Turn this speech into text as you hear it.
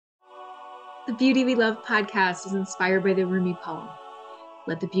The Beauty We Love podcast is inspired by the Rumi poem,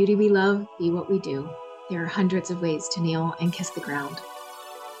 "Let the beauty we love be what we do. There are hundreds of ways to kneel and kiss the ground."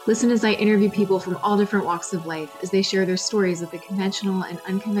 Listen as I interview people from all different walks of life as they share their stories of the conventional and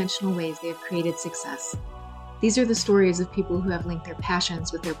unconventional ways they have created success. These are the stories of people who have linked their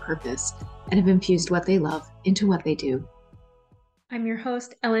passions with their purpose and have infused what they love into what they do. I'm your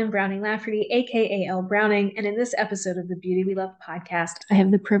host, Ellen Browning Lafferty, aka Elle Browning, and in this episode of the Beauty We Love podcast, I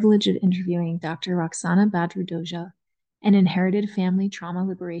have the privilege of interviewing Dr. Roksana Badruddoja, an inherited family trauma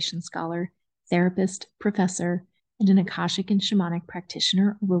liberation scholar, therapist, professor, and an Akashic and shamanic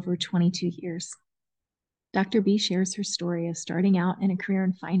practitioner of over 22 years. Dr. B shares her story of starting out in a career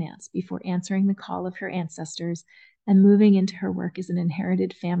in finance before answering the call of her ancestors and moving into her work as an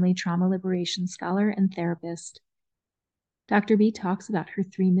inherited family trauma liberation scholar and therapist. Dr. B talks about her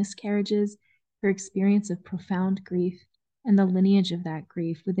 3 miscarriages, her experience of profound grief, and the lineage of that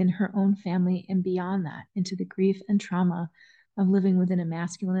grief within her own family and beyond that into the grief and trauma of living within a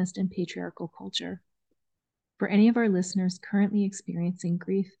masculinist and patriarchal culture. For any of our listeners currently experiencing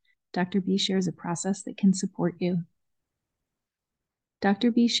grief, Dr. B shares a process that can support you.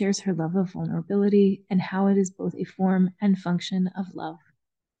 Dr. B shares her love of vulnerability and how it is both a form and function of love.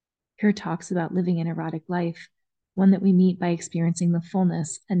 Her talks about living an erotic life, one that we meet by experiencing the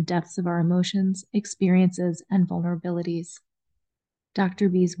fullness and depths of our emotions, experiences, and vulnerabilities. Dr.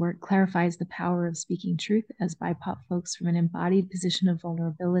 B's work clarifies the power of speaking truth as BIPOC folks from an embodied position of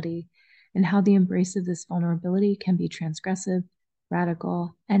vulnerability and how the embrace of this vulnerability can be transgressive,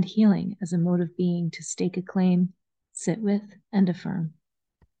 radical, and healing as a mode of being to stake a claim, sit with, and affirm.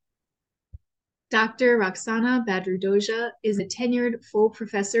 Dr. Roksana Badruddoja is a tenured full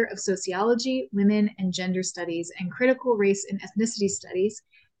professor of sociology, women and gender studies, and critical race and ethnicity studies,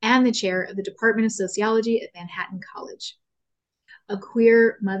 and the chair of the Department of Sociology at Manhattan College. A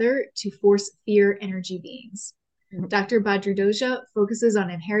queer mother to force fear energy beings. Dr. Badruddoja focuses on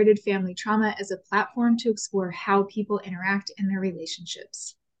inherited family trauma as a platform to explore how people interact in their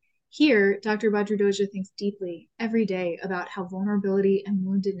relationships. Here, Dr. Badruddoja thinks deeply every day about how vulnerability and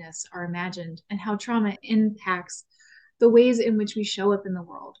woundedness are imagined and how trauma impacts the ways in which we show up in the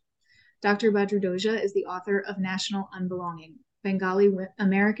world. Dr. Badruddoja is the author of National Unbelonging, Bengali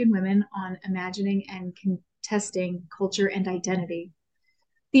American Women on Imagining and Contesting Culture and Identity,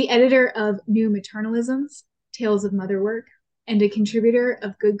 the editor of New Maternalisms, Tales of Motherwork, and a contributor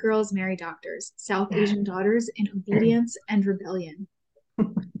of Good Girls Marry Doctors, South Asian Daughters in Obedience and Rebellion.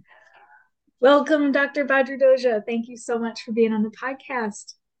 Welcome, Dr. Badruddoja. Thank you so much for being on the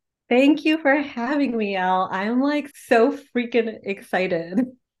podcast. Thank you for having me, Elle. I'm so freaking excited.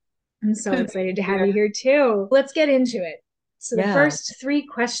 I'm so excited to have you here too. Let's get into it. So the first 3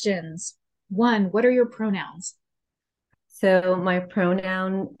 questions. 1, what are your pronouns? So my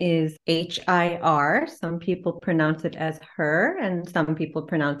pronoun is HIR. Some people pronounce it as her and some people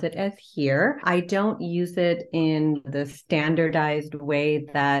pronounce it as here. I don't use it in the standardized way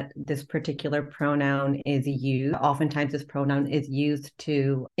that this particular pronoun is used. Oftentimes this pronoun is used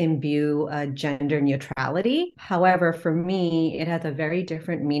to imbue gender neutrality. However, for me, it has a very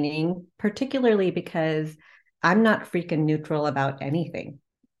different meaning, particularly because I'm not freaking neutral about anything.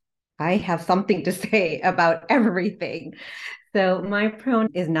 I have something to say about everything. So my pronoun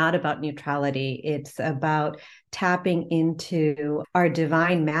is not about neutrality. It's about tapping into our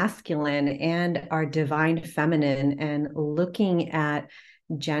divine masculine and our divine feminine and looking at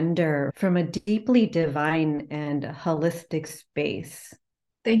gender from a deeply divine and holistic space.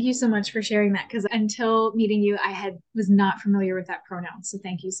 Thank you so much for sharing that, because until meeting you, I was not familiar with that pronoun. So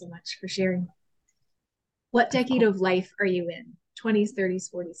thank you so much for sharing. What decade of life are you in? 20s,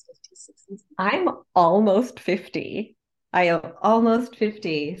 30s, 40s, 50s, 60s? I'm almost 50. I am almost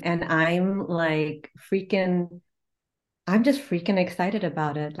 50 and I'm just freaking excited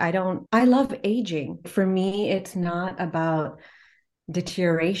about it. I love aging. For me, it's not about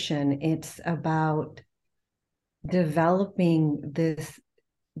deterioration. It's about developing this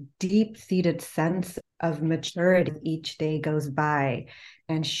deep-seated sense of maturity each day goes by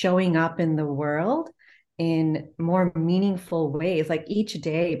and showing up in the world in more meaningful ways. Like each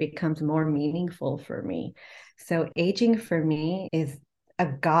day becomes more meaningful for me. So aging for me is a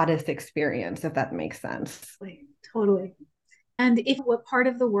goddess experience, if that makes sense. Totally. And what part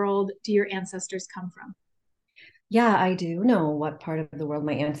of the world do your ancestors come from? Yeah, I do know what part of the world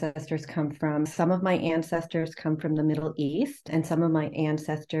my ancestors come from. Some of my ancestors come from the Middle East, and some of my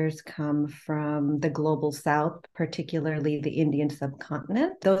ancestors come from the global South, particularly the Indian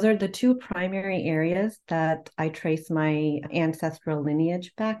subcontinent. Those are the 2 primary areas that I trace my ancestral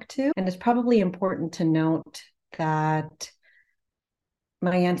lineage back to. And it's probably important to note that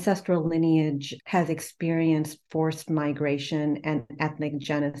my ancestral lineage has experienced forced migration and ethnic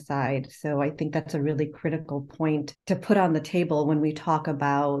genocide. So I think that's a really critical point to put on the table when we talk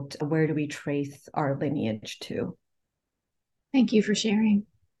about where do we trace our lineage to. Thank you for sharing.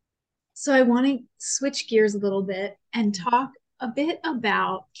 So I want to switch gears a little bit and talk a bit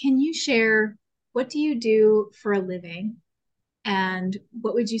about, can you share what do you do for a living and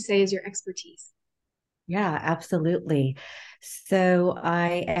what would you say is your expertise? Yeah, absolutely. So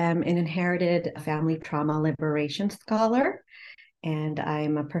I am an inherited family trauma liberation scholar, and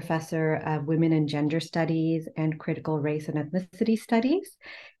I'm a professor of women and gender studies and critical race and ethnicity studies.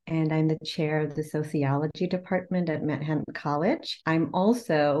 And I'm the chair of the sociology department at Manhattan College.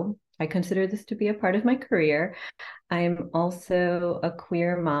 I consider this to be a part of my career. I'm also a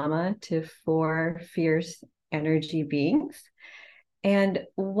queer mama to four fierce energy beings. And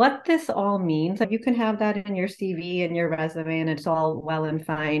what this all means, you can have that in your CV and your resume, and it's all well and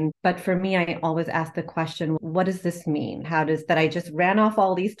fine. But for me, I always ask the question, what does this mean? How does that I just ran off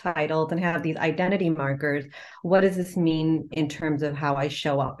all these titles and have these identity markers? What does this mean in terms of how I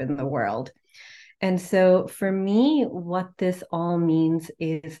show up in the world? And so for me, what this all means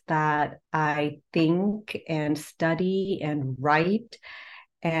is that I think and study and write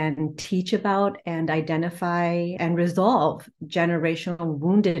and teach about and identify and resolve generational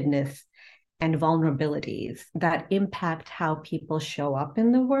woundedness and vulnerabilities that impact how people show up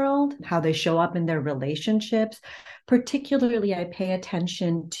in the world, how they show up in their relationships. Particularly, I pay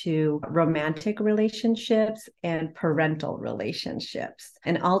attention to romantic relationships and parental relationships.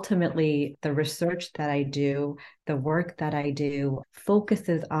 And ultimately, the research that I do, the work that I do,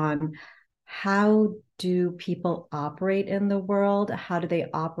 focuses on how do people operate in the world? How do they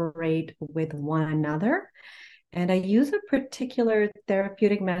operate with one another? And I use a particular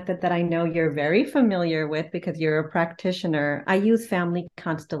therapeutic method that I know you're very familiar with because you're a practitioner. I use family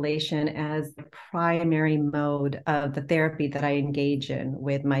constellation as the primary mode of the therapy that I engage in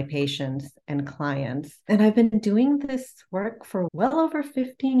with my patients and clients. And I've been doing this work for well over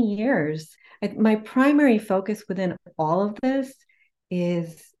 15 years. My primary focus within all of this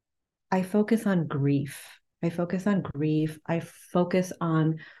is I focus on grief. I focus on grief. I focus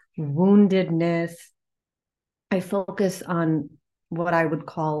on woundedness. I focus on what I would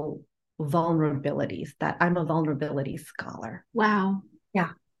call vulnerabilities, that I'm a vulnerability scholar. Wow.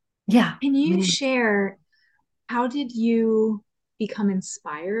 Yeah. Yeah. Can you Mm. share how did you become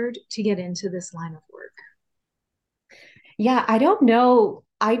inspired to get into this line of work? Yeah. I don't know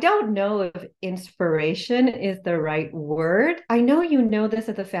if inspiration is the right word. I know you know this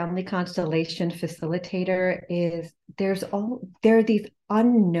as a family constellation facilitator is there are these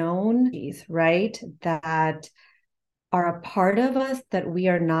unknowns, right? That are a part of us that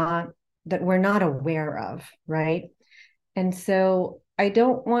we're not aware of, right? And so I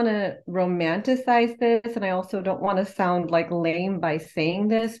don't want to romanticize this, and I also don't want to sound like lame by saying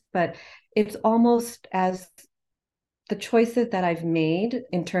this, but it's almost as the choices that I've made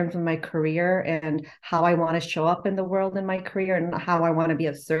in terms of my career and how I want to show up in the world in my career and how I want to be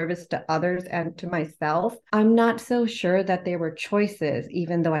of service to others and to myself. I'm not so sure that they were choices,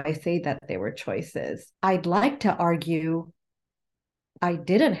 even though I say that they were choices. I'd like to argue I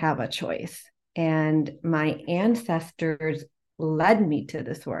didn't have a choice, and my ancestors led me to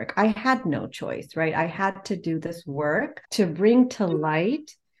this work. I had no choice, right? I had to do this work to bring to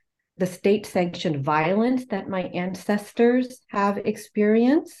light the state sanctioned violence that my ancestors have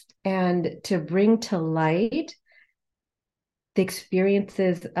experienced and to bring to light the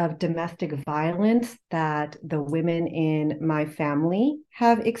experiences of domestic violence that the women in my family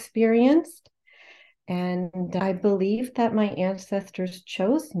have experienced. And I believe that my ancestors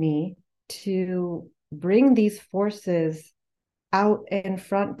chose me to bring these forces out in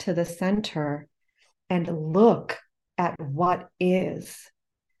front to the center and look at what is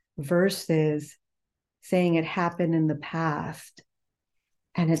versus saying it happened in the past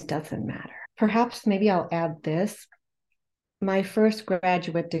and it doesn't matter. Perhaps maybe I'll add this. My first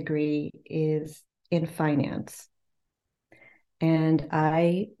graduate degree is in finance. And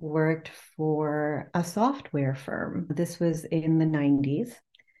I worked for a software firm. This was in the 90s.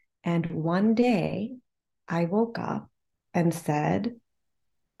 And one day I woke up and said,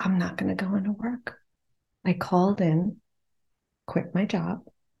 I'm not going to go into work. I called in, quit my job,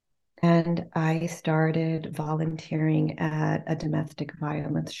 and I started volunteering at a domestic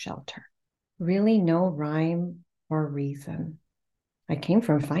violence shelter. Really, no rhyme or reason. I came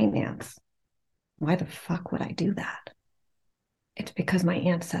from finance. Why the fuck would I do that? It's because my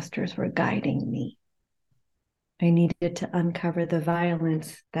ancestors were guiding me. I needed to uncover the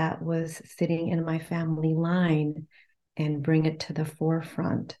violence that was sitting in my family line and bring it to the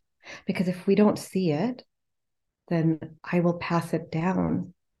forefront. Because if we don't see it, then I will pass it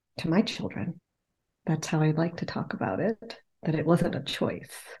down to my children. That's how I'd like to talk about it, that it wasn't a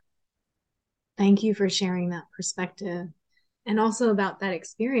choice. Thank you for sharing that perspective and also about that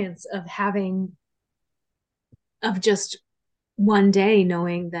experience of just one day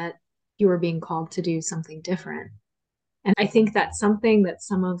knowing that you were being called to do something different. And I think that's something that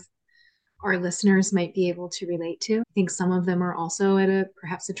some of our listeners might be able to relate to. I think some of them are also at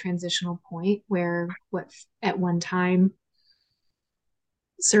perhaps a transitional point where what at one time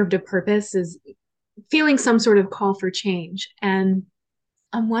served a purpose is feeling some sort of call for change. And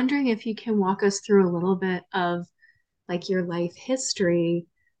I'm wondering if you can walk us through a little bit of like your life history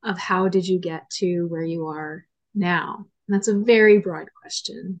of how did you get to where you are now? And that's a very broad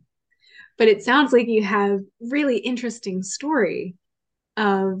question, but it sounds like you have really interesting story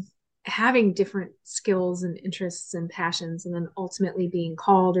of having different skills and interests and passions and then ultimately being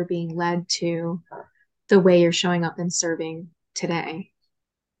called or being led to the way you're showing up and serving today.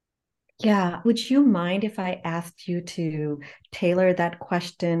 Yeah. Would you mind if I asked you to tailor that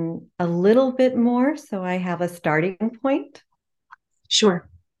question a little bit more so I have a starting point? Sure.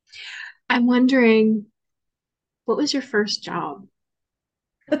 I'm wondering, what was your first job?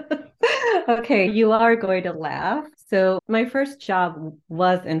 Okay, you are going to laugh. So, my first job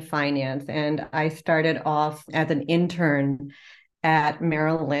was in finance, and I started off as an intern at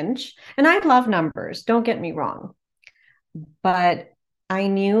Merrill Lynch. And I love numbers, don't get me wrong, but I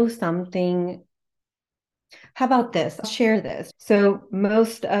knew something. How about this? I'll share this. So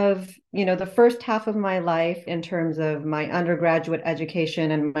most of, the first half of my life in terms of my undergraduate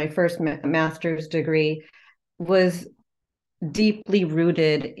education and my first master's degree was deeply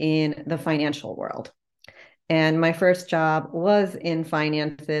rooted in the financial world. And my first job was in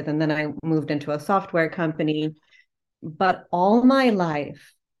finances, and then I moved into a software company. But all my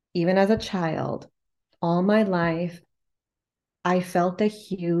life, even as a child, all my life, I felt a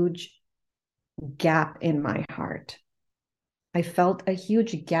huge gap in my heart. I felt a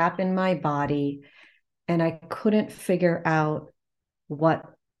huge gap in my body, and I couldn't figure out what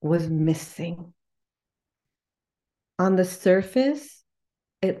was missing. On the surface,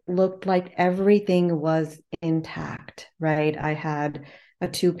 it looked like everything was intact, right?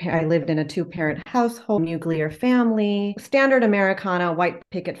 I lived in a two-parent household, nuclear family, standard Americana, white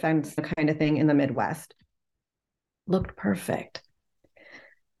picket fence kind of thing in the Midwest. Looked perfect.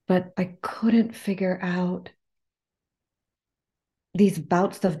 But I couldn't figure out these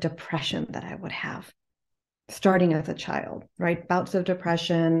bouts of depression that I would have starting as a child, right? Bouts of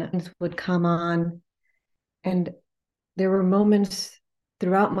depression would come on. And there were moments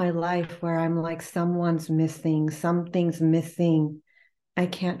throughout my life where I'm like, someone's missing, something's missing. I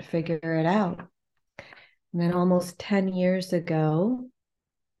can't figure it out. And then almost 10 years ago,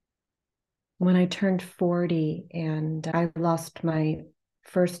 when I turned 40 and I lost my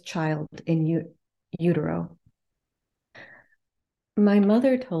first child in utero, my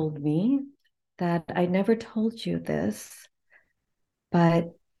mother told me that I never told you this, but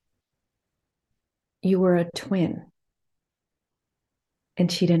you were a twin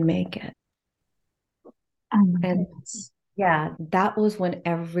and she didn't make it. Oh my And goodness. yeah, that was when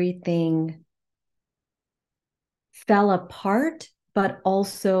everything fell apart, but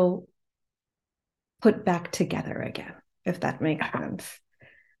also put back together again, if that makes sense.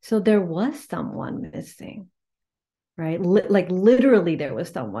 So there was someone missing, right? Like literally, there was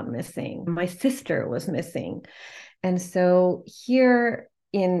someone missing. My sister was missing. And so here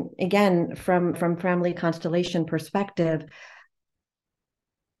in again from family constellation perspective,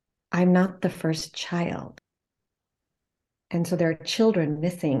 I'm not the first child. And so there are children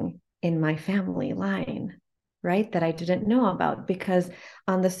missing in my family line, right? That I didn't know about because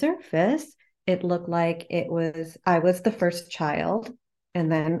on the surface, it looked like I was the first child,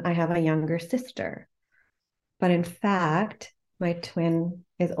 and then I have a younger sister. But in fact, my twin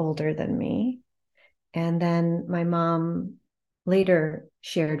is older than me. And then my mom later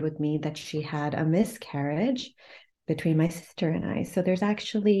shared with me that she had a miscarriage between my sister and I. So there's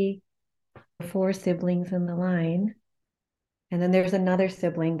actually four siblings in the line. And then there's another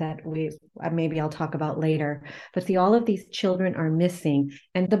sibling that maybe I'll talk about later. But see, all of these children are missing,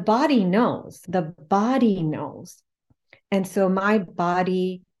 and the body knows. The body knows. And so my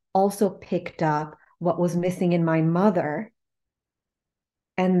body also picked up what was missing in my mother.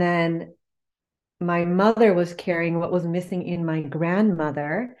 And then my mother was carrying what was missing in my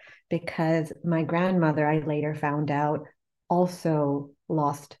grandmother because my grandmother, I later found out, also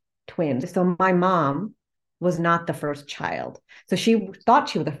lost twins. So my mom was not the first child. So she thought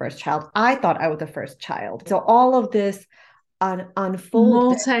she was the first child. I thought I was the first child. So all of this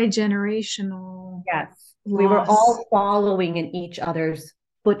unfolded. Multi-generational Yes. We were loss. all following in each other's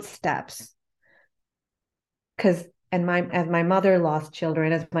footsteps. Because, as my mother lost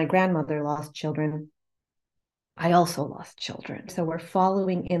children, as my grandmother lost children, I also lost children. So we're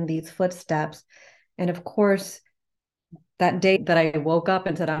following in these footsteps. And of course, that day that I woke up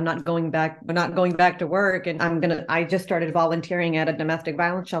and said, I'm not going back to work. And I just started volunteering at a domestic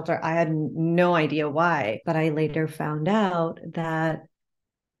violence shelter. I had no idea why, but I later found out that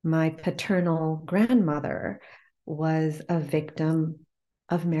my paternal grandmother was a victim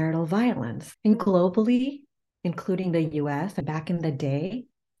of marital violence. And globally, including the US, back in the day,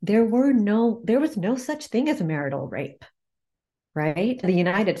 there was no such thing as marital rape, right? The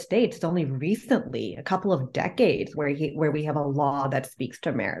United States, only recently, a couple of decades, where we have a law that speaks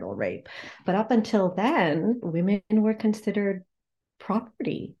to marital rape. But up until then, women were considered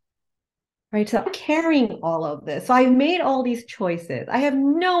property, right? So I'm carrying all of this. So I made all these choices. I have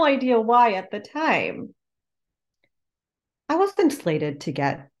no idea why at the time. I wasn't slated to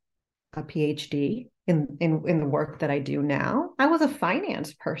get a PhD in the work that I do now. I was a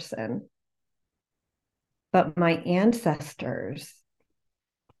finance person. But my ancestors,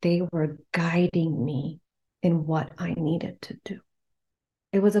 they were guiding me in what I needed to do.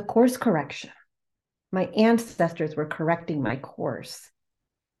 It was a course correction. My ancestors were correcting my course.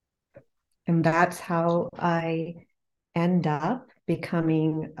 And that's how I end up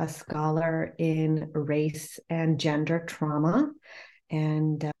becoming a scholar in race and gender trauma.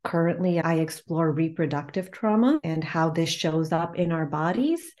 And currently, I explore reproductive trauma and how this shows up in our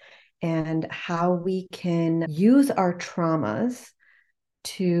bodies and how we can use our traumas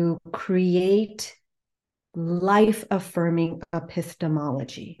to create life-affirming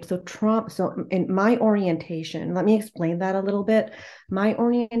epistemology. So in my orientation, let me explain that a little bit. My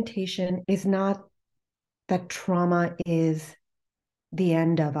orientation is not that trauma is the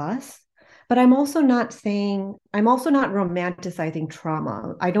end of us, but I'm also not romanticizing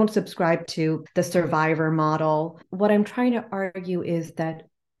trauma. I don't subscribe to the survivor model. What I'm trying to argue is that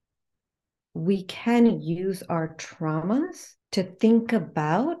we can use our traumas to think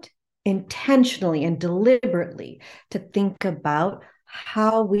about intentionally and deliberately, to think about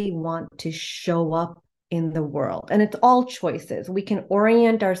how we want to show up in the world. And it's all choices. We can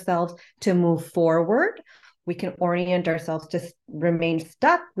orient ourselves to move forward. We can orient ourselves to remain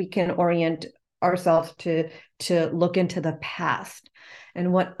stuck. We can orient ourselves to look into the past.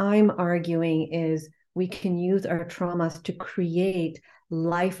 And what I'm arguing is we can use our traumas to create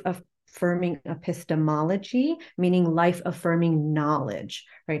life affirming epistemology, meaning life affirming knowledge,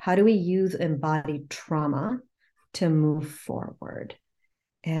 right? How do we use embodied trauma to move forward?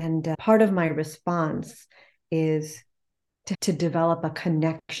 And part of my response is to develop a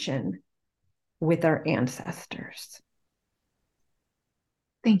connection with our ancestors.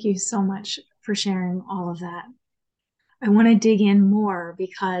 Thank you so much for sharing all of that. I want to dig in more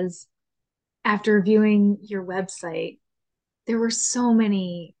because after viewing your website, there were so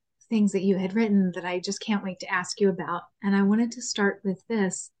many things that you had written that I just can't wait to ask you about. And I wanted to start with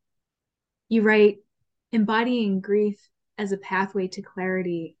this. You write, embodying grief as a pathway to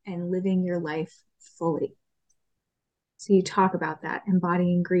clarity and living your life fully. So you talk about that,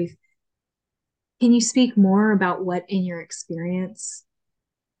 embodying grief. Can you speak more about what in your experience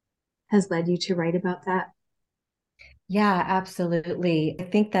has led you to write about that? Yeah, absolutely. I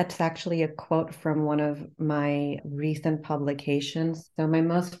think that's actually a quote from one of my recent publications. So, my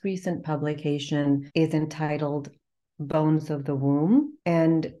most recent publication is entitled Bones of the Womb.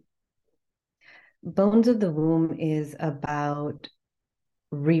 And Bones of the Womb is about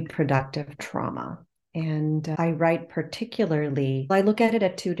reproductive trauma. And I write particularly, I look at it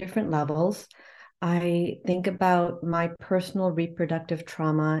at two different levels. I think about my personal reproductive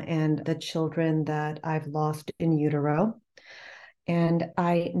trauma and the children that I've lost in utero. And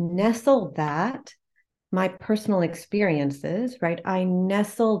I nestle that, my personal experiences, right? I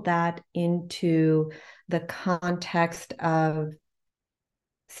nestle that into the context of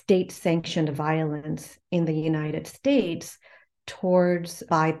state sanctioned violence in the United States towards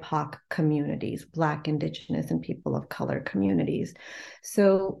BIPOC communities, Black, Indigenous, and people of color communities.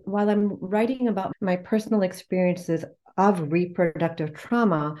 So while I'm writing about my personal experiences of reproductive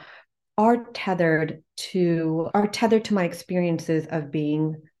trauma, are tethered to my experiences of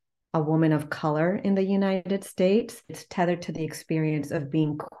being a woman of color in the United States. It's tethered to the experience of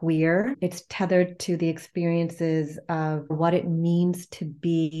being queer. It's tethered to the experiences of what it means to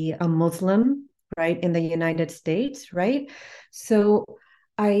be a Muslim, right, in the United States, right? So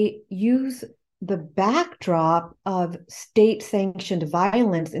I use the backdrop of state sanctioned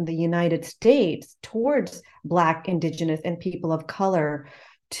violence in the United States towards Black, Indigenous, and people of color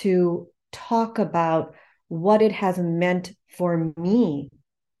to talk about what it has meant for me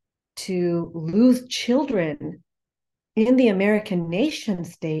to lose children in the American nation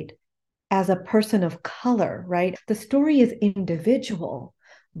state as a person of color, right? The story is individual,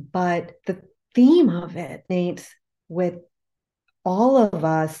 but the theme of it resonates with all of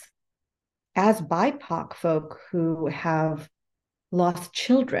us as BIPOC folk who have lost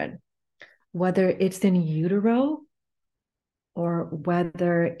children, whether it's in utero or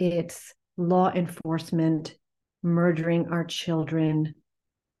whether it's law enforcement murdering our children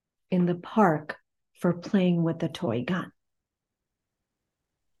in the park for playing with a toy gun,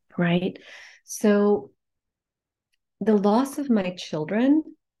 right? So the loss of my children,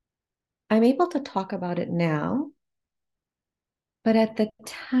 I'm able to talk about it now, but at the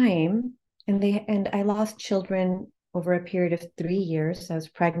time, and I lost children over a period of 3 years. I was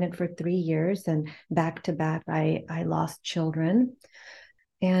pregnant for 3 years, and back to back, I lost children.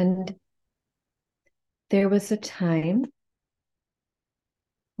 And there was a time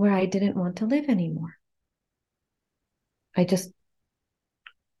where I didn't want to live anymore. I just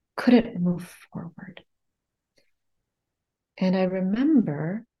couldn't move forward. And I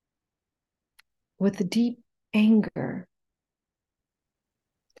remember with deep anger,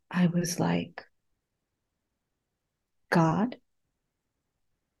 I was like, God,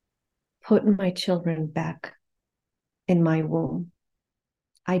 put my children back in my womb.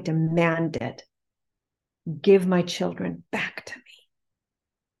 I demand it. Give my children back to me.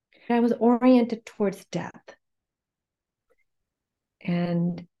 I was oriented towards death.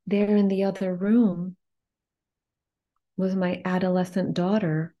 And there in the other room was my adolescent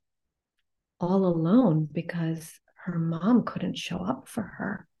daughter all alone because her mom couldn't show up for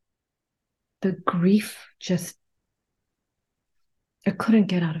her. The grief just, I couldn't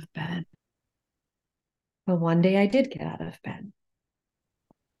get out of bed. But one day I did get out of bed.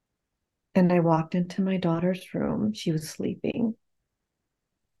 And I walked into my daughter's room. She was sleeping.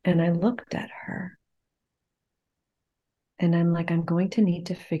 And I looked at her. And I'm like, I'm going to need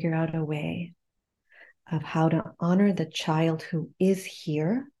to figure out a way of how to honor the child who is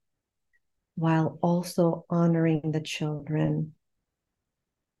here while also honoring the children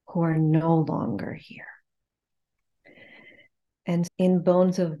who are no longer here. And in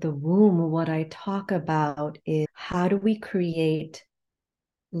Bones of the Womb, what I talk about is how do we create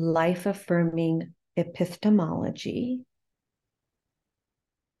life-affirming epistemology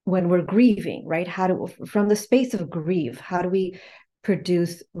when we're grieving, right? From the space of grief, how do we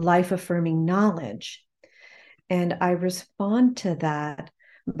produce life-affirming knowledge? And I respond to that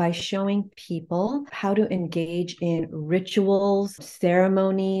by showing people how to engage in rituals,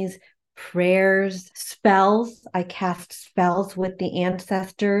 ceremonies, prayers, spells. I cast spells with the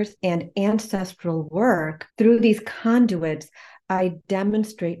ancestors and ancestral work. Through these conduits, I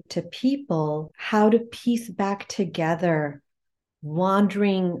demonstrate to people how to piece back together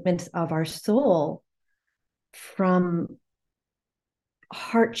wanderings of our soul from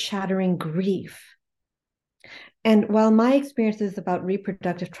heart-shattering grief. And while my experience is about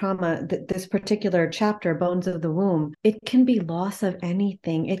reproductive trauma, this particular chapter, Bones of the Womb, it can be loss of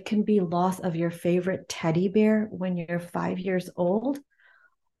anything. It can be loss of your favorite teddy bear when you're 5 years old,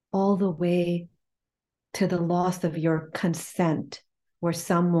 all the way to the loss of your consent, where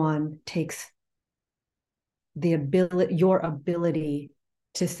someone takes your ability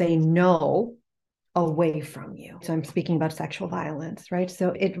to say no away from you. So I'm speaking about sexual violence, right?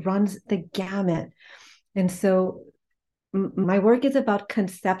 So it runs the gamut. And so my work is about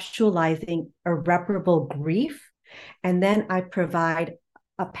conceptualizing irreparable grief. And then I provide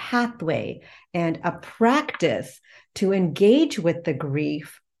a pathway and a practice to engage with the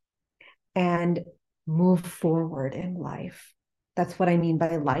grief and move forward in life. That's what I mean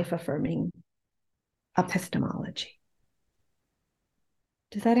by life affirming epistemology.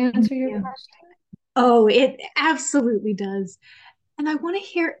 Does that answer your question? Oh, it absolutely does. And I want to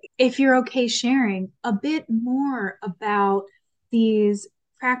hear, if you're okay sharing, a bit more about these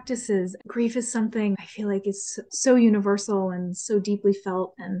practices. Grief is something I feel like is so universal and so deeply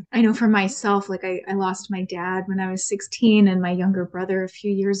felt. And I know for myself, like I lost my dad when I was 16 and my younger brother a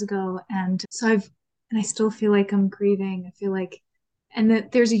few years ago. And so and I still feel like I'm grieving. I feel like, and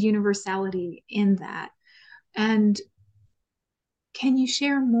that there's a universality in that. And can you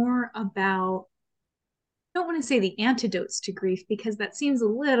share more about, I don't want to say the antidotes to grief because that seems a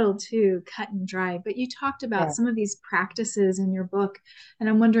little too cut and dry, but you talked about Yeah. some of these practices in your book. And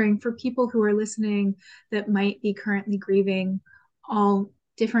I'm wondering for people who are listening that might be currently grieving all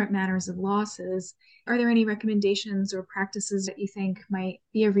different matters of losses. Are there any recommendations or practices that you think might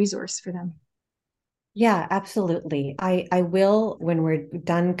be a resource for them? Yeah, absolutely. I will, when we're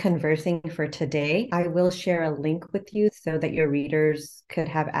done conversing for today, I will share a link with you so that your readers could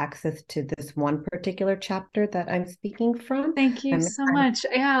have access to this one particular chapter that I'm speaking from. Thank you so much.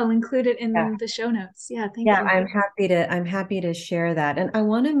 Yeah, I'll include it Yeah, in the show notes. Yeah, thank yeah, you. I'm happy to share that. And I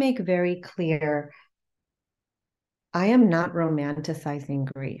want to make very clear, I am not romanticizing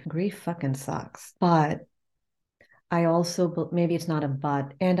grief. Grief fucking sucks. But I also, maybe it's not a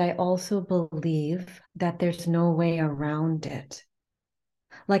but, and I also believe that there's no way around it.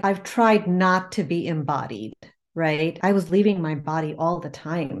 Like I've tried not to be embodied, right? I was leaving my body all the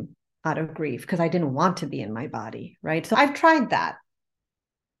time out of grief because I didn't want to be in my body, right? So I've tried that,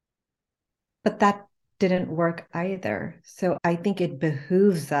 but that didn't work either. So I think it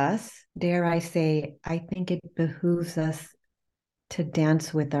behooves us, dare I say, I think it behooves us to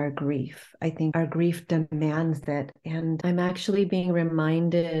dance with our grief. I think our grief demands it. And I'm actually being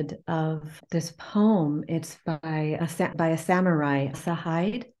reminded of this poem. It's by a samurai,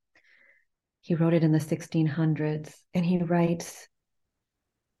 Sahide. He wrote it in the 1600s, and he writes,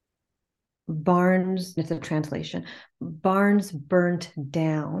 barns, it's a translation, barns burnt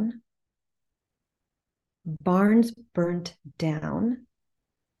down, barns burnt down.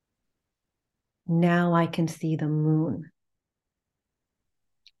 Now I can see the moon.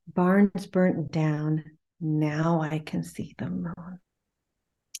 Barns burnt down. Now I can see the moon.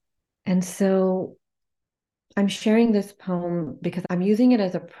 And so I'm sharing this poem because I'm using it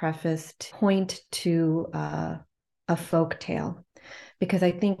as a preface to point to a folk tale, because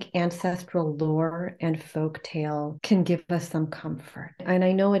I think ancestral lore and folk tale can give us some comfort. And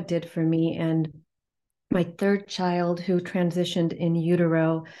I know it did for me. And my third child, who transitioned in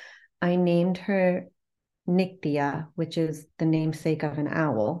utero, I named her Nictia, which is the namesake of an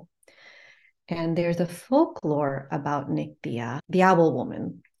owl. And there's a folklore about Nictia, the owl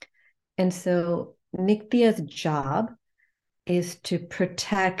woman. And so Nictia's job is to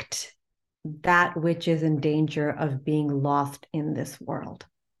protect that which is in danger of being lost in this world,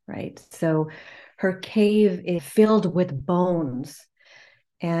 right? So her cave is filled with bones,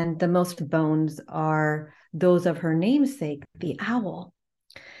 and the most bones are those of her namesake, the owl.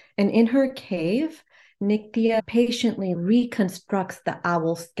 And in her cave, Nictia patiently reconstructs the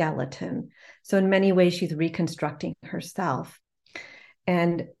owl skeleton. So in many ways, she's reconstructing herself.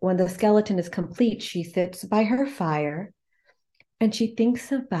 And when the skeleton is complete, she sits by her fire and she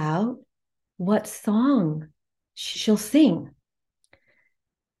thinks about what song she'll sing.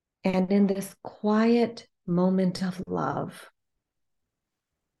 And in this quiet moment of love,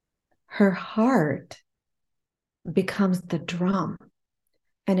 her heart becomes the drum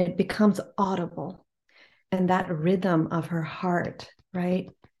and it becomes audible. And that rhythm of her heart, right?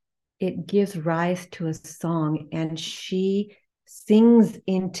 It gives rise to a song, and she sings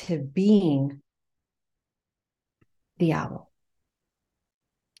into being the owl.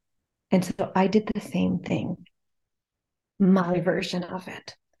 And so I did the same thing, my version of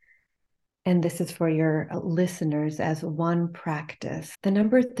it. And this is for your listeners as one practice. The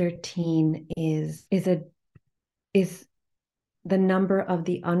number 13 is the number of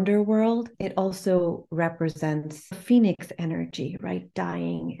the underworld. It also represents phoenix energy, right?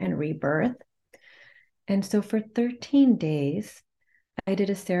 Dying and rebirth. And so for 13 days, I did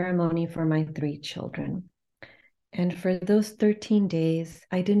a ceremony for my 3 children. And for those 13 days,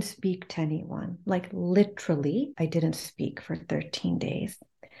 I didn't speak to anyone. Like literally, I didn't speak for 13 days.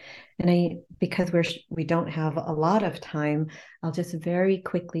 And because we don't have a lot of time, I'll just very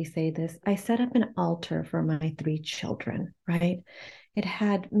quickly say this. I set up an altar for my 3 children, right?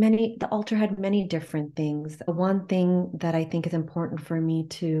 The altar had many different things. One thing that I think is important for me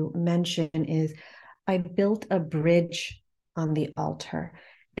to mention is I built a bridge on the altar.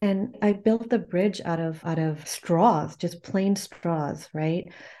 And I built the bridge out of straws, just plain straws, right?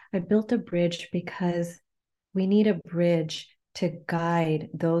 I built a bridge because we need a bridge to guide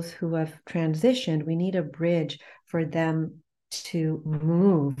those who have transitioned. We need a bridge for them to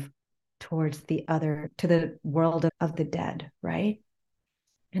move towards to the world of the dead, right?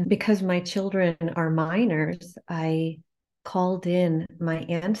 And because my children are minors, I called in my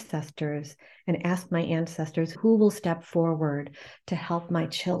ancestors and asked my ancestors who will step forward to help my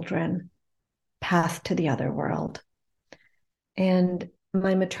children pass to the other world. And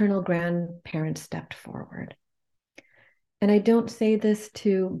my maternal grandparents stepped forward. And I don't say this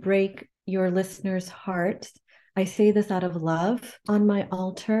to break your listeners' hearts. I say this out of love on my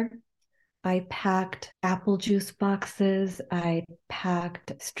altar. I packed apple juice boxes. I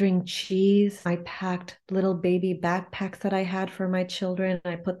packed string cheese. I packed little baby backpacks that I had for my children.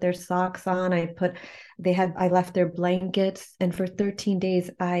 I put their socks on. I left their blankets. And for 13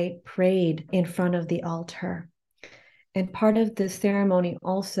 days, I prayed in front of the altar. And part of the ceremony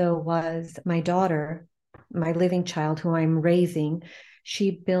also was my daughter, my living child, who I'm raising.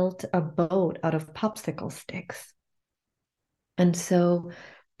 She built a boat out of popsicle sticks. And so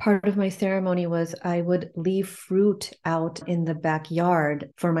part of my ceremony was I would leave fruit out in the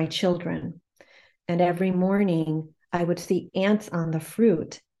backyard for my children. And every morning I would see ants on the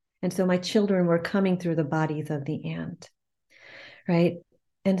fruit. And so my children were coming through the bodies of the ant, right?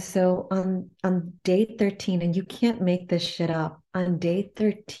 And so on day 13, and you can't make this shit up, on day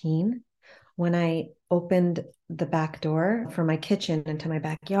 13, when I opened the back door for my kitchen into my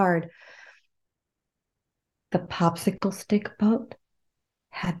backyard, the popsicle stick boat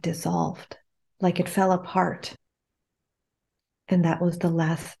had dissolved, like it fell apart. And that was the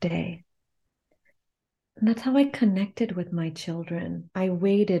last day. And that's how I connected with my children. I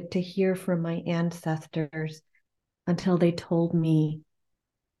waited to hear from my ancestors until they told me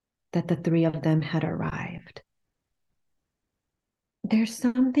that the three of them had arrived. There's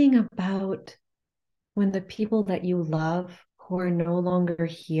something about when the people that you love who are no longer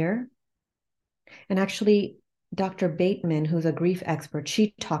here, and actually, Dr. Bateman, who's a grief expert,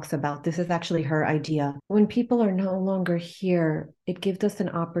 she talks about this is actually her idea. When people are no longer here, it gives us an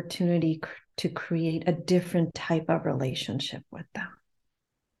opportunity to create a different type of relationship with them.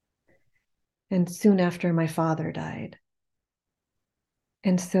 And soon after, my father died.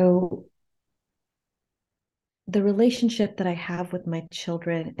 And so the relationship that I have with my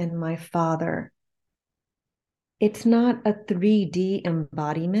children and my father, it's not a 3D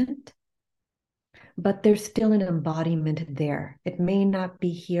embodiment, but there's still an embodiment there. It may not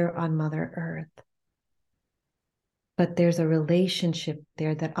be here on Mother Earth, but there's a relationship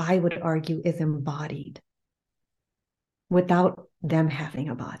there that I would argue is embodied without them having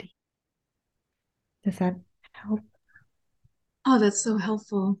a body. Does that help? Oh, that's so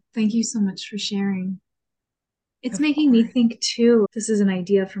helpful. Thank you so much for sharing. It's Of making me course. think too, this is an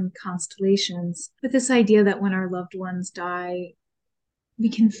idea from constellations, but this idea that when our loved ones die, we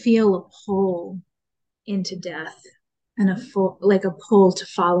can feel a pull into death and like a pull to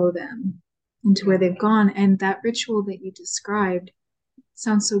follow them into where they've gone. And that ritual that you described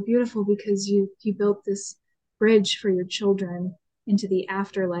sounds so beautiful because you built this bridge for your children into the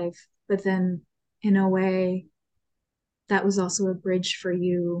afterlife, but then in a way that was also a bridge for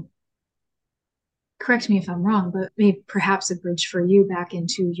you. Correct me if I'm wrong, but maybe perhaps a bridge for you back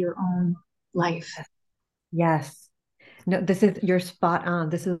into your own life. Yes. No, you're spot on.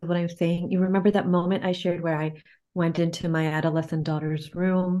 This is what I'm saying. You remember that moment I shared where I went into my adolescent daughter's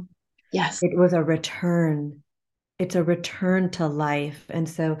room? Yes. It was a return. It's a return to life. And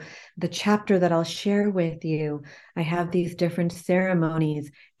so the chapter that I'll share with you, I have these different ceremonies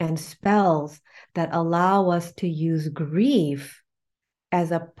and spells that allow us to use grief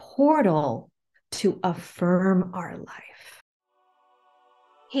as a portal to affirm our life.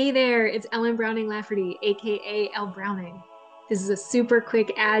 Hey there, it's Ellen Browning Lafferty, aka Elle Browning. This is a super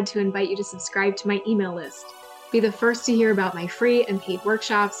quick ad to invite you to subscribe to my email list. Be the first to hear about my free and paid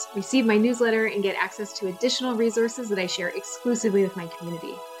workshops, receive my newsletter, and get access to additional resources that I share exclusively with my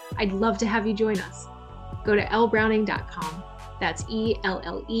community. I'd love to have you join us. Go to ellebrowning.com. That's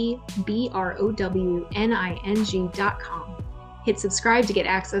ELLEBROWNING.com. Hit subscribe to get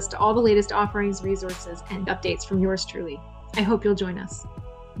access to all the latest offerings, resources, and updates from yours truly. I hope you'll join us.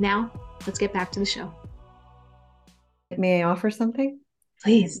 Now, let's get back to the show. May I offer something?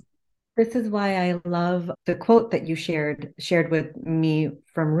 Please. This is why I love the quote that you shared with me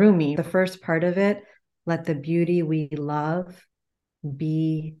from Rumi. The first part of it, let the beauty we love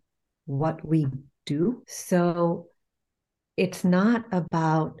be what we do. So it's not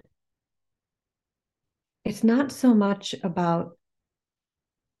so much about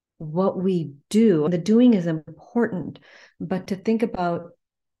what we do. The doing is important, but to think about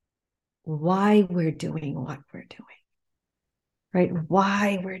why we're doing what we're doing, right?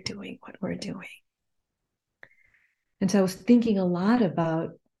 Why we're doing what we're doing. And so I was thinking a lot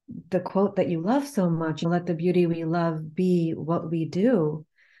about the quote that you love so much, let the beauty we love be what we do.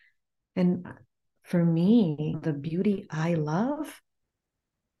 And for me, the beauty I love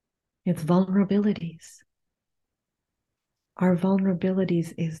is vulnerabilities. Our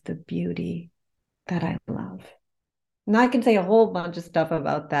vulnerabilities is the beauty that I love. Now I can say a whole bunch of stuff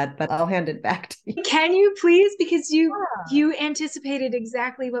about that, but I'll hand it back to you. Can you please? Because you anticipated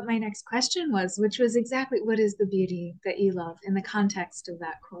exactly what my next question was, which was exactly what is the beauty that you love in the context of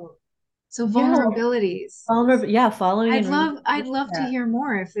that quote. So Yeah, vulnerabilities. vulnerable. Yeah, following and I'd love to yeah. hear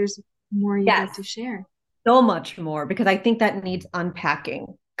more if there's more you'd Yes, like to share. so much more because I think that needs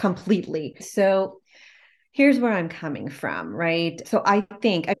unpacking completely. So here's where I'm coming from, right? So I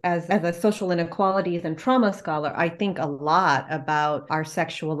think as a social inequalities and trauma scholar, I think a lot about our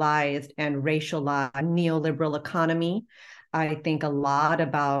sexualized and racialized neoliberal economy. I think a lot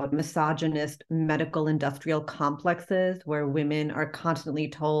about misogynist medical industrial complexes where women are constantly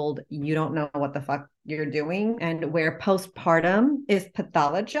told, you don't know what the fuck you're doing, and where postpartum is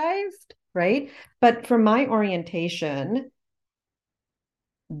pathologized, right? But for my orientation,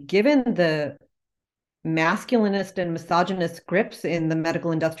 given the masculinist and misogynist scripts in the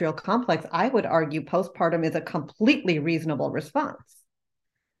medical industrial complex, I would argue postpartum is a completely reasonable response,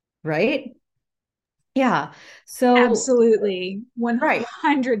 right? Yeah. So, Absolutely. right.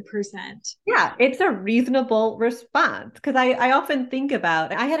 100%. Yeah, it's a reasonable response because I often think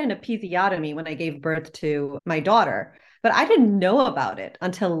about I had an episiotomy when I gave birth to my daughter, but I didn't know about it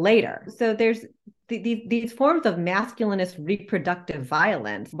until later. So there's these forms of masculinist reproductive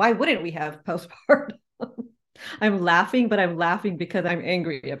violence. Why wouldn't we have postpartum? I'm laughing, but I'm laughing because I'm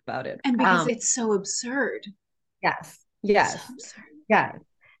angry about it. And because it's so absurd. Yes, So yes, absurd. yes.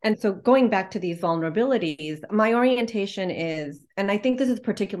 And so going back to these vulnerabilities, my orientation is, and I think this is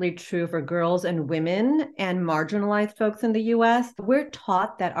particularly true for girls and women and marginalized folks in the US, we're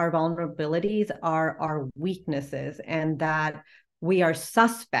taught that our vulnerabilities are our weaknesses and that we are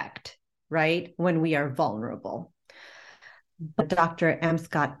suspect, right, when we are vulnerable. But Dr. M.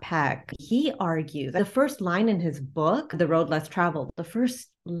 Scott Peck, he argues the first line in his book, The Road Less Traveled, the first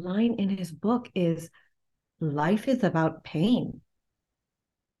line in his book is life is about pain,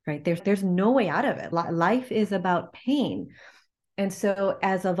 right? There's no way out of it. Life is about pain. And so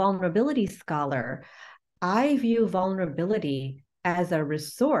as a vulnerability scholar, I view vulnerability as a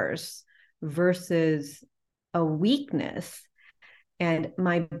resource versus a weakness. And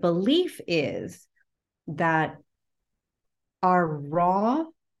my belief is that our raw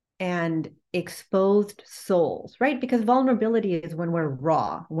and exposed souls, right? Because vulnerability is when we're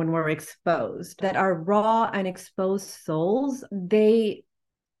raw, when we're exposed, that our raw and exposed souls, when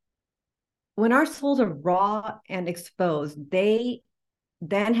our souls are raw and exposed, they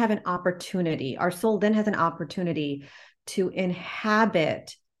then have an opportunity, our soul then has an opportunity to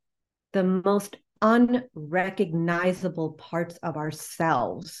inhabit the most unrecognizable parts of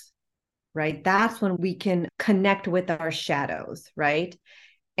ourselves, right? That's when we can connect with our shadows, right?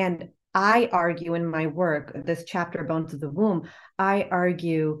 And I argue in my work, this chapter, Bones of the Womb, I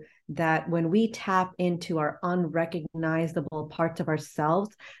argue that when we tap into our unrecognizable parts of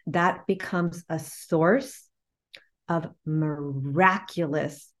ourselves, that becomes a source of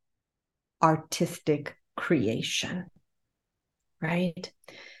miraculous artistic creation, right?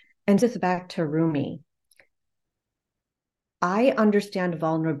 And just back to Rumi, I understand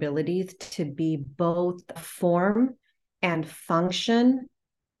vulnerabilities to be both form and function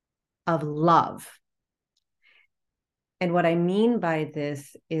of love. And what I mean by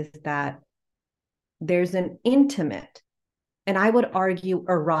this is that there's an intimate, and I would argue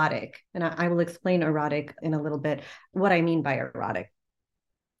erotic, and I will explain erotic in a little bit, what I mean by erotic.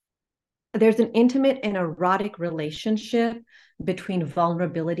 There's an intimate and erotic relationship between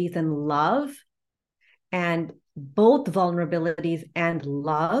vulnerabilities and love, and both vulnerabilities and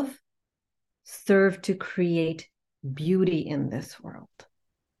love serve to create beauty in this world.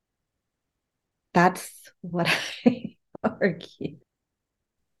 That's what I argue.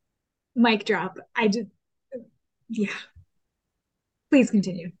 Mic drop. Yeah. Please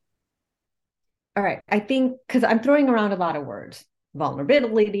continue. All right. I think because I'm throwing around a lot of words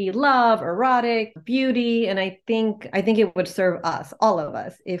vulnerability, love, erotic, beauty. And I think it would serve us, all of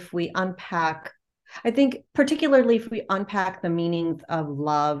us, if we unpack. I think particularly if we unpack the meanings of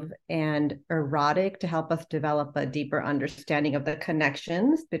love and erotic to help us develop a deeper understanding of the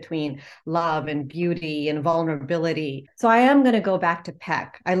connections between love and beauty and vulnerability. So I am going to go back to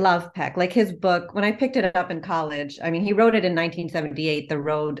Peck. I love Peck. Like his book, when I picked it up in college, I mean, he wrote it in 1978, The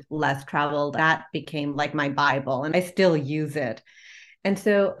Road Less Traveled. That became like my Bible, and I still use it. And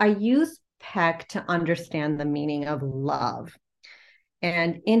so I use Peck to understand the meaning of love.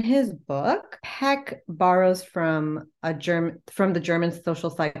 And in his book, Peck borrows from the German social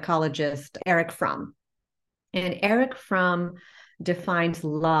psychologist Erich Fromm. And Erich Fromm defines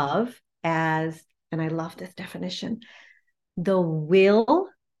love as, and I love this definition, the will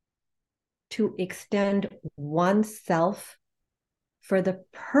to extend oneself for the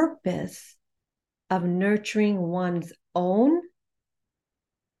purpose of nurturing one's own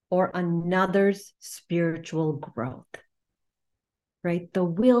or another's spiritual growth. right? The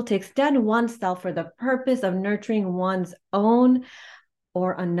will to extend oneself for the purpose of nurturing one's own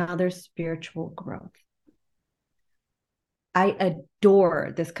or another's spiritual growth. I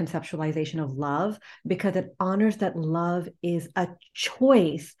adore this conceptualization of love because it honors that love is a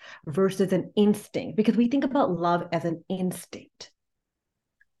choice versus an instinct, because we think about love as an instinct.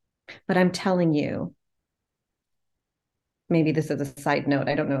 But I'm telling you, maybe this is a side note,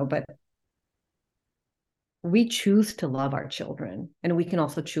 I don't know, but we choose to love our children and we can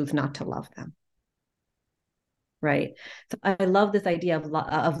also choose not to love them. Right. So I love this idea of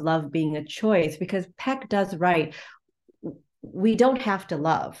love being a choice, because Peck does right. We don't have to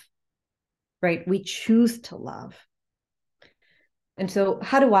love, right? We choose to love. And so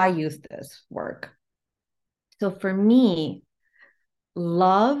how do I use this work? So for me,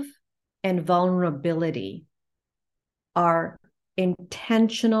 love and vulnerability are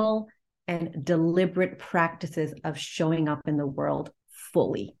intentional and deliberate practices of showing up in the world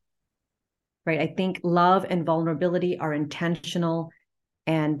fully, right? I think love and vulnerability are intentional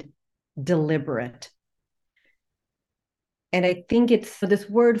and deliberate. And I think it's this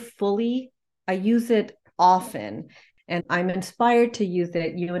word fully, I use it often, and I'm inspired to use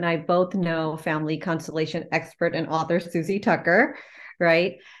it. You and I both know family constellation expert and author Susie Tucker,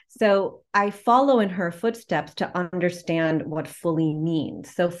 right? So I follow in her footsteps to understand what fully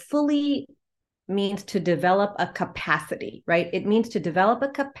means. So fully means to develop a capacity, right? It means to develop a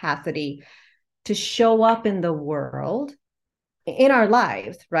capacity to show up in the world, in our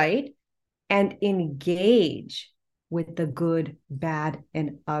lives, right? And engage with the good, bad,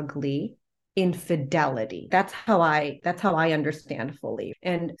 and ugly infidelity. That's how I understand fully.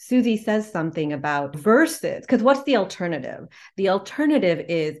 And Susie says something about versus, because what's the alternative? The alternative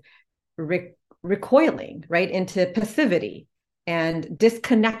is recoiling, right, into passivity and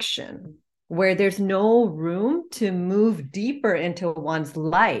disconnection, where there's no room to move deeper into one's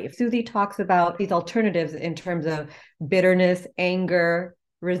life. Susie talks about these alternatives in terms of bitterness, anger,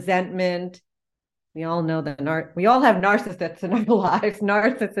 resentment. We all know that we all have narcissists in our lives,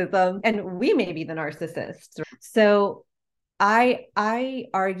 narcissism, and we may be the narcissists. So I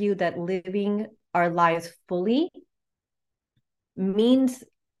argue that living our lives fully means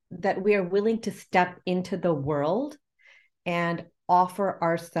that we are willing to step into the world and offer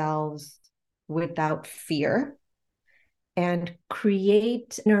ourselves without fear and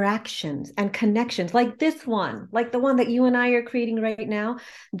create interactions and connections like this one, like the one that you and I are creating right now,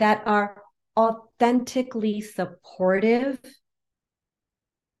 that are authentically supportive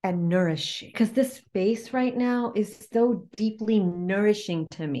and nourishing. Because this space right now is so deeply nourishing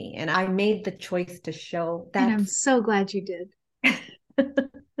to me. And I made the choice to show that. And I'm so glad you did.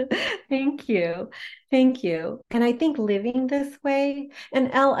 Thank you. Thank you. And I think living this way, and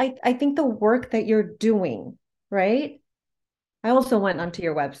Elle, I think the work that you're doing, right? I also went onto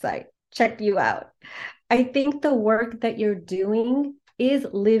your website, checked you out. I think the work that you're doing is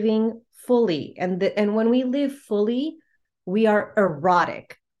living fully. And when we live fully, we are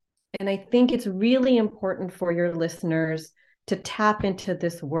erotic. And I think it's really important for your listeners to tap into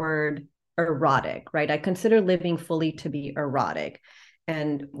this word erotic, right? I consider living fully to be erotic.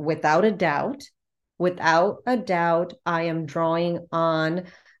 And without a doubt, I am drawing on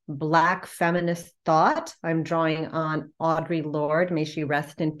Black feminist thought. I'm drawing on Audre Lorde, may she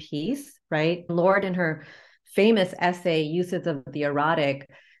rest in peace, right? Lorde, in her famous essay, Uses of the Erotic,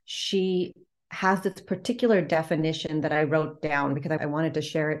 she has this particular definition that I wrote down because I wanted to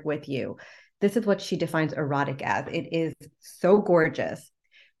share it with you. This is what she defines erotic as. It is so gorgeous.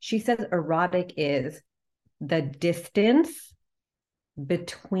 She says erotic is the distance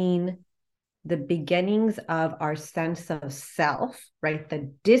between the beginnings of our sense of self, right?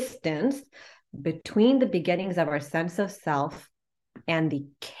 The distance between the beginnings of our sense of self and the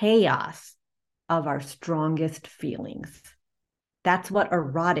chaos of our strongest feelings. That's what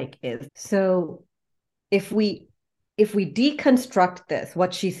erotic is. So if we deconstruct this,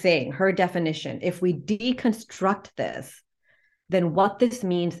 what she's saying, her definition, if we deconstruct this, then what this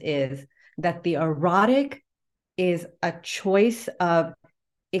means is that the erotic is a choice of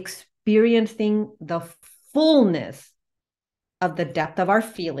experiencing the fullness of the depth of our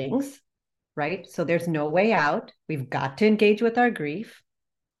feelings, right? So there's no way out. We've got to engage with our grief.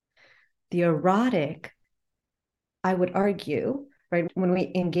 The erotic, I would argue, right, when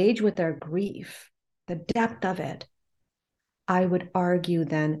we engage with our grief, the depth of it, I would argue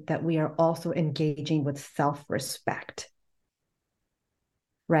then that we are also engaging with self-respect,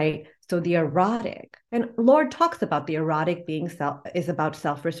 right? So the erotic, and Lorde talks about the erotic being is about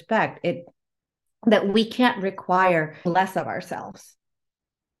self-respect. That we can't require less of ourselves.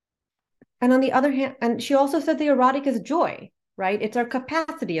 And on the other hand, and she also said the erotic is joy, right? It's our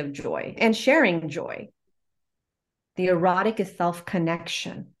capacity of joy and sharing joy. The erotic is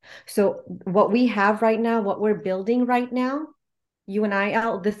self-connection. So what we have right now, what we're building right now, you and I,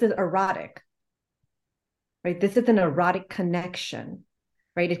 Al, this is erotic, right? This is an erotic connection,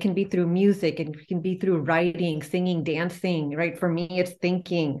 right? It can be through music, it can be through writing, singing, dancing, right? For me, it's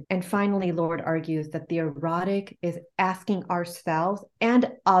thinking. And finally, Lord argues that the erotic is asking ourselves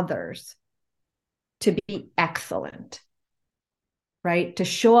and others to be excellent, right? To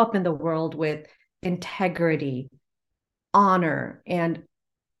show up in the world with integrity, honor, and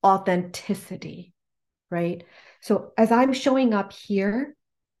authenticity, right? So as I'm showing up here,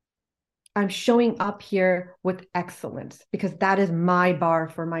 I'm showing up here with excellence because that is my bar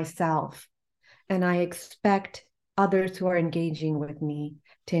for myself. And I expect others who are engaging with me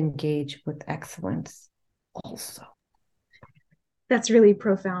to engage with excellence also. That's really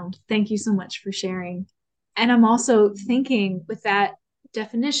profound. Thank you so much for sharing. And I'm also thinking with that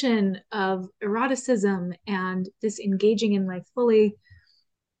definition of eroticism and this engaging in life fully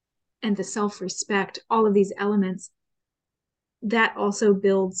and the self respect, all of these elements, that also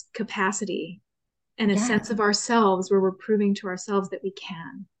builds capacity and a Yeah. sense of ourselves where we're proving to ourselves that we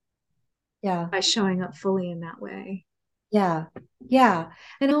can Yeah. by showing up fully in that way. Yeah. Yeah.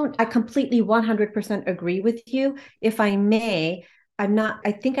 And I completely 100% agree with you. If I may,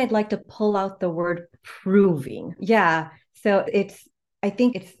 I think I'd like to pull out the word proving. Yeah. So I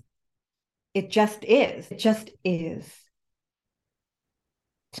think it just is. It just is.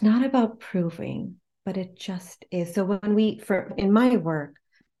 It's not about proving, but it just is. So in my work,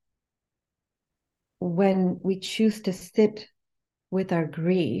 when we choose to sit with our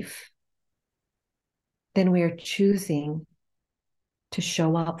grief, then we are choosing to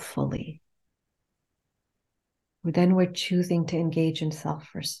show up fully. Then we're choosing to engage in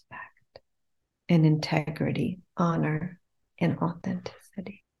self-respect and integrity, honor, and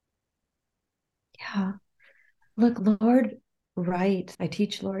authenticity. Yeah. Look, Lord writes, I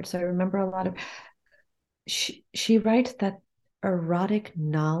teach Lord, so I remember a lot of, she writes that erotic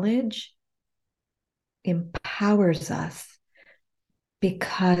knowledge empowers us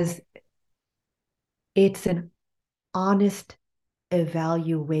because it's an honest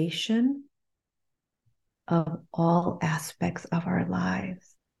evaluation of all aspects of our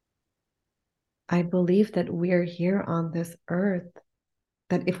lives. I believe that we're here on this earth,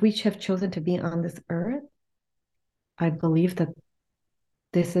 that if we have chosen to be on this earth, I believe that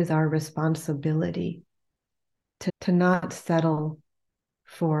this is our responsibility to not settle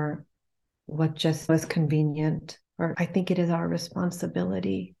for what just was convenient. Or I think it is our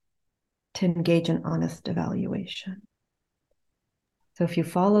responsibility to engage in honest evaluation. So if you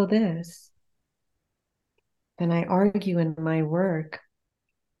follow this, then I argue in my work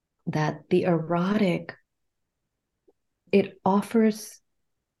that the erotic, it offers,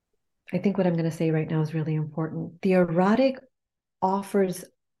 I think what I'm going to say right now is really important. The erotic offers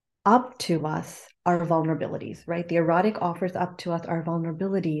up to us our vulnerabilities, right? The erotic offers up to us our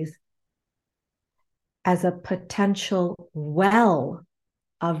vulnerabilities as a potential well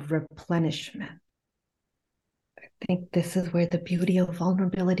of replenishment. I think this is where the beauty of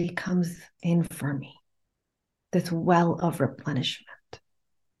vulnerability comes in for me, this well of replenishment.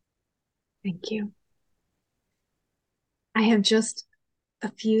 Thank you. I have just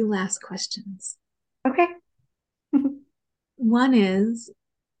a few last questions. Okay. One is,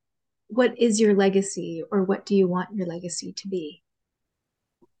 what is your legacy, or what do you want your legacy to be?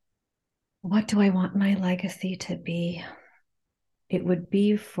 What do I want my legacy to be? It would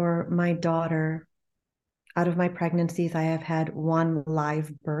be for my daughter. Out of my pregnancies, I have had one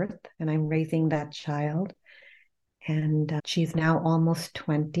live birth, and I'm raising that child. And she's now almost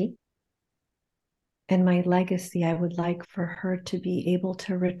 20. And my legacy, I would like for her to be able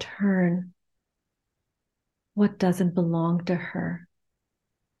to return what doesn't belong to her,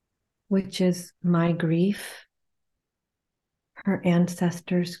 which is my grief, her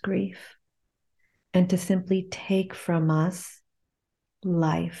ancestors' grief, and to simply take from us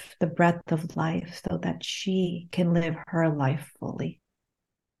life, the breath of life, so that she can live her life fully.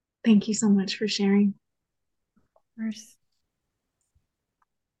 Thank you so much for sharing. First.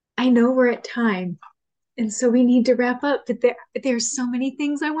 I know we're at time, and so we need to wrap up, but there's so many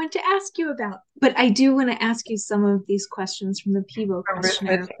things I want to ask you about. But I do want to ask you some of these questions from the Pivo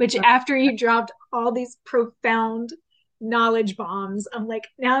questionnaire, which after you dropped all these profound knowledge bombs, I'm like,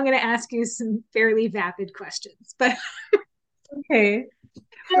 now I'm going to ask you some fairly vapid questions. But Okay.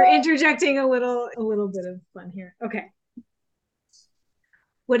 we're interjecting a little bit of fun here. Okay.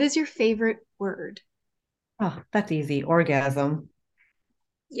 What is your favorite word? Oh, that's easy. Orgasm.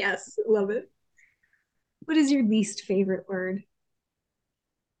 Yes, love it. What is your least favorite word?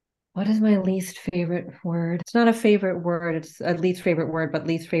 What is my least favorite word? It's not a favorite word. It's a least favorite word, but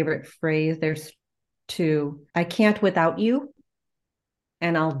least favorite phrase. There's two. I can't without you,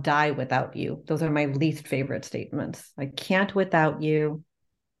 and I'll die without you. Those are my least favorite statements. I can't without you,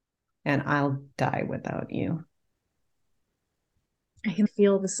 and I'll die without you. I can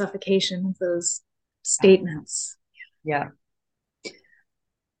feel the suffocation of those statements. Yeah.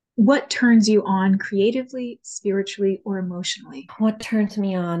 What turns you on creatively, spiritually, or emotionally? What turns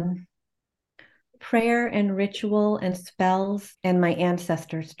me on? Prayer and ritual and spells, and my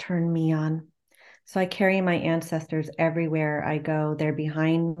ancestors turn me on. So I carry my ancestors everywhere I go. They're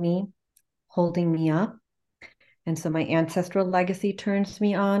behind me, holding me up. And so my ancestral legacy turns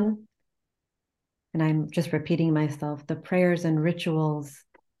me on. And I'm just repeating myself the prayers and rituals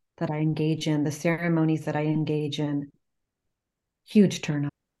that I engage in, the ceremonies that I engage in. Huge turn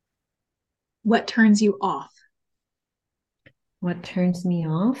on. What turns you off? What turns me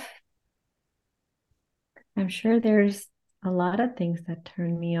off? I'm sure there's a lot of things that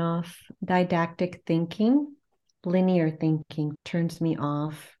turn me off. Didactic thinking, linear thinking turns me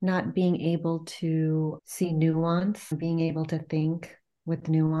off. Not being able to see nuance, being able to think with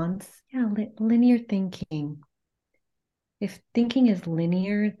nuance. Yeah, linear thinking. If thinking is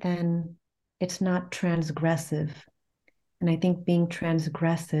linear, then it's not transgressive. And I think being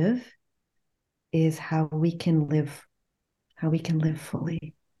transgressive is how we can live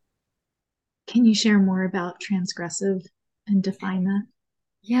fully. Can you share more about transgressive and define that?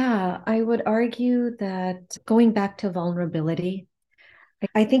 Yeah, I would argue that going back to vulnerability,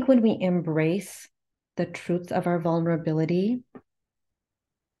 I think when we embrace the truths of our vulnerability,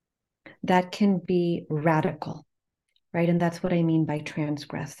 that can be radical, right? And that's what I mean by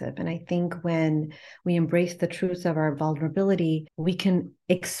transgressive. And I think when we embrace the truths of our vulnerability, we can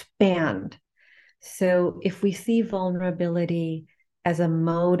expand. So if we see vulnerability as a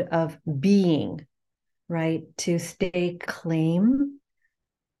mode of being, right, to stake claim,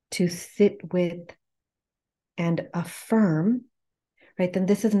 to sit with and affirm, right, then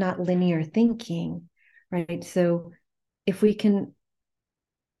this is not linear thinking, right? So if we can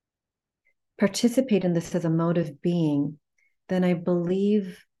participate in this as a mode of being, then I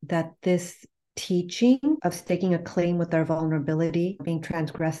believe that this teaching of staking a claim with our vulnerability, being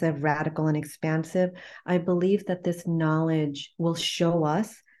transgressive, radical, and expansive, I believe that this knowledge will show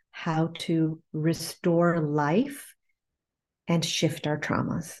us how to restore life and shift our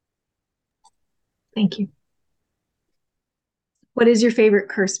traumas. Thank you. What is your favorite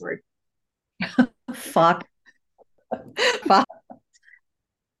curse word? Fuck. Fuck.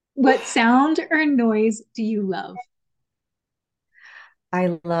 What sound or noise do you love?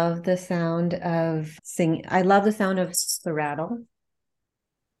 I love the sound of singing. I love the sound of the rattle.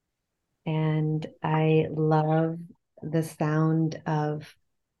 And I love the sound of,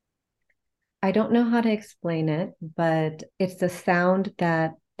 I don't know how to explain it, but it's the sound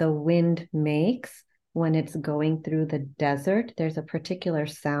that the wind makes when it's going through the desert. There's a particular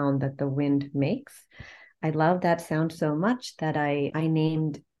sound that the wind makes. I love that sound so much that I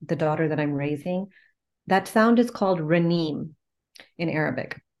named the daughter that I'm raising. That sound is called Ranim in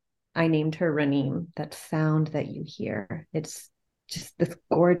Arabic. I named her Ranim, that sound that you hear. It's just this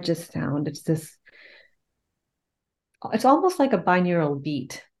gorgeous sound. It's almost like a binaural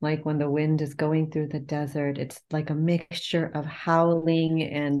beat, like when the wind is going through the desert. It's like a mixture of howling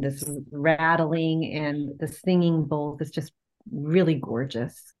and this rattling and the singing both. It's just really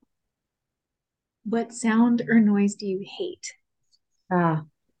gorgeous. What sound or noise do you hate? Ah,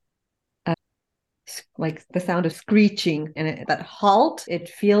 like the sound of screeching and that halt, it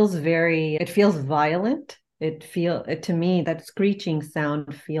feels violent. To me, that screeching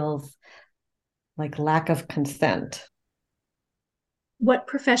sound feels like lack of consent. What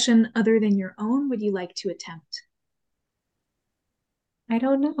profession other than your own would you like to attempt? I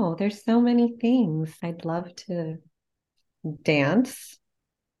don't know. There's so many things. I'd love to dance,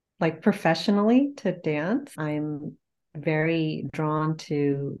 like professionally to dance. I'm very drawn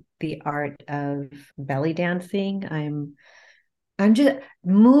to the art of belly dancing. I'm just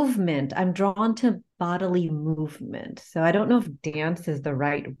movement. I'm drawn to bodily movement. So I don't know if dance is the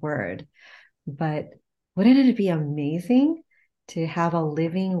right word, but wouldn't it be amazing to have a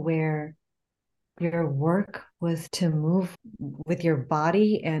living where your work was to move with your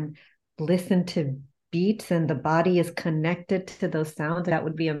body and listen to beats and the body is connected to those sounds? That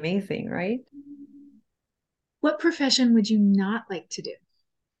would be amazing, right? What profession would you not like to do?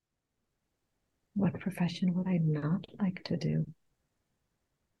 What profession would I not like to do?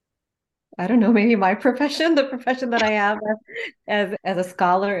 I don't know, maybe my profession, the profession that I have as a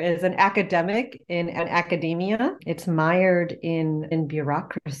scholar is an academic in an academia. It's mired in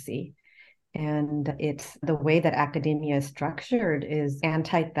bureaucracy. And it's the way that academia is structured is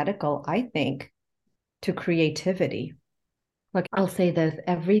antithetical, I think, to creativity. Look, I'll say this,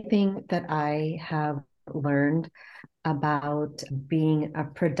 everything that I have learned about being a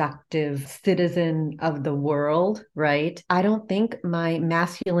productive citizen of the world, right? I don't think my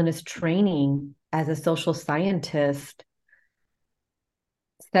masculinist training as a social scientist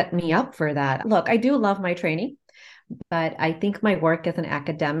set me up for that. Look, I do love my training, but I think my work as an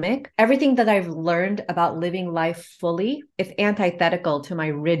academic, everything that I've learned about living life fully, is antithetical to my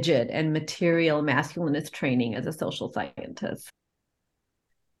rigid and material masculinist training as a social scientist.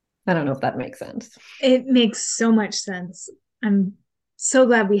 I don't know if that makes sense. It makes so much sense. I'm so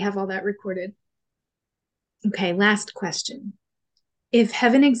glad we have all that recorded. Okay, last question. If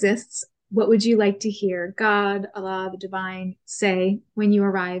heaven exists, what would you like to hear God, Allah, the divine say when you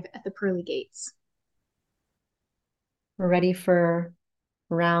arrive at the pearly gates? We're ready for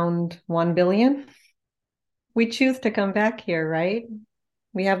round 1 billion. We choose to come back here, right?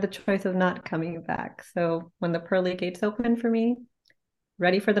 We have the choice of not coming back. So when the pearly gates open for me,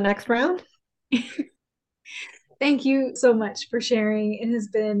 ready for the next round? Thank you so much for sharing. It has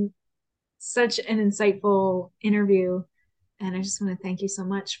been such an insightful interview. And I just want to thank you so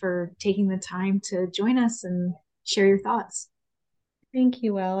much for taking the time to join us and share your thoughts. Thank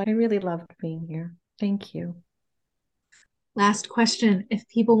you, Elle. I really loved being here. Thank you. Last question. If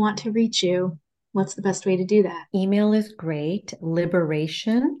people want to reach you, what's the best way to do that? Email is great.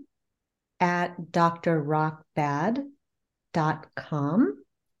 liberation@drrockbad.com.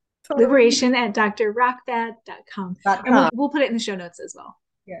 Liberation at drrockbad.com. And we'll put it in the show notes as well.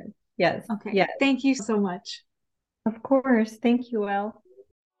 Yes. Yes. Okay. Yes. Thank you so much. Of course. Thank you, Elle.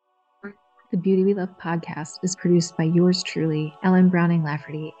 The Beauty We Love podcast is produced by yours truly, Ellen Browning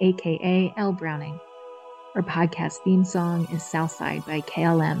Lafferty, aka Elle Browning. Our podcast theme song is Southside by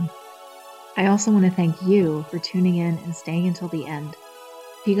KLM. I also want to thank you for tuning in and staying until the end.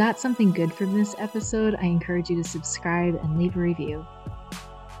 If you got something good from this episode, I encourage you to subscribe and leave a review.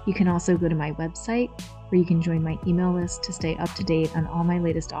 You can also go to my website, where you can join my email list to stay up to date on all my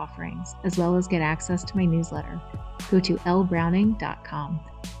latest offerings, as well as get access to my newsletter. Go to ellebrowning.com.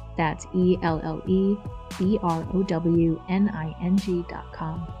 That's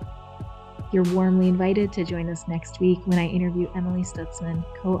ELLEBROWNING.com. You're warmly invited to join us next week when I interview Emily Stutzman,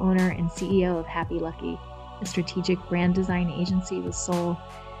 co-owner and CEO of Happy Lucky, a strategic brand design agency with soul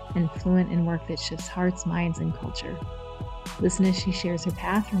and fluent in work that shifts hearts, minds, and culture. Listen as she shares her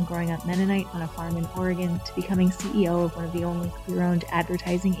path from growing up Mennonite on a farm in Oregon to becoming CEO of one of the only queer-owned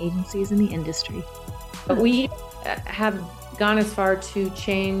advertising agencies in the industry. We have gone as far to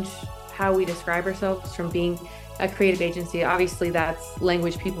change how we describe ourselves from being a creative agency. Obviously, that's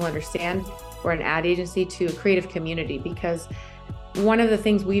language people understand. We're an ad agency to a creative community, because one of the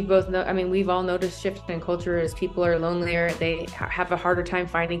things we've all noticed shift in culture is people are lonelier. They have a harder time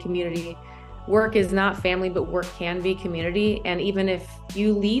finding community. Work is not family, but work can be community. And even if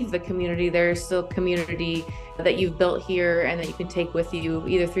you leave the community, there's still community that you've built here and that you can take with you,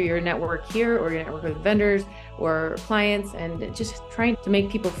 either through your network here or your network with vendors or clients, and just trying to make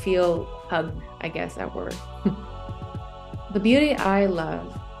people feel hugged, I guess, at work. The beauty I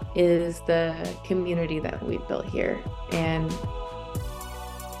love is the community that we've built here. And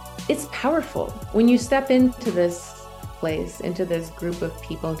it's powerful when you step into this place, into this group of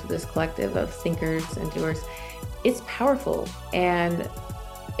people, into this collective of thinkers and doers. It's powerful and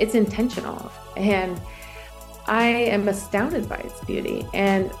it's intentional. And I am astounded by its beauty,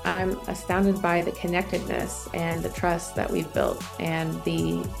 and I'm astounded by the connectedness and the trust that we've built and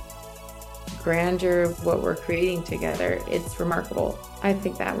the grandeur of what we're creating together. It's remarkable. I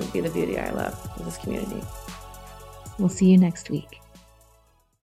think that would be the beauty I love of this community. We'll see you next week.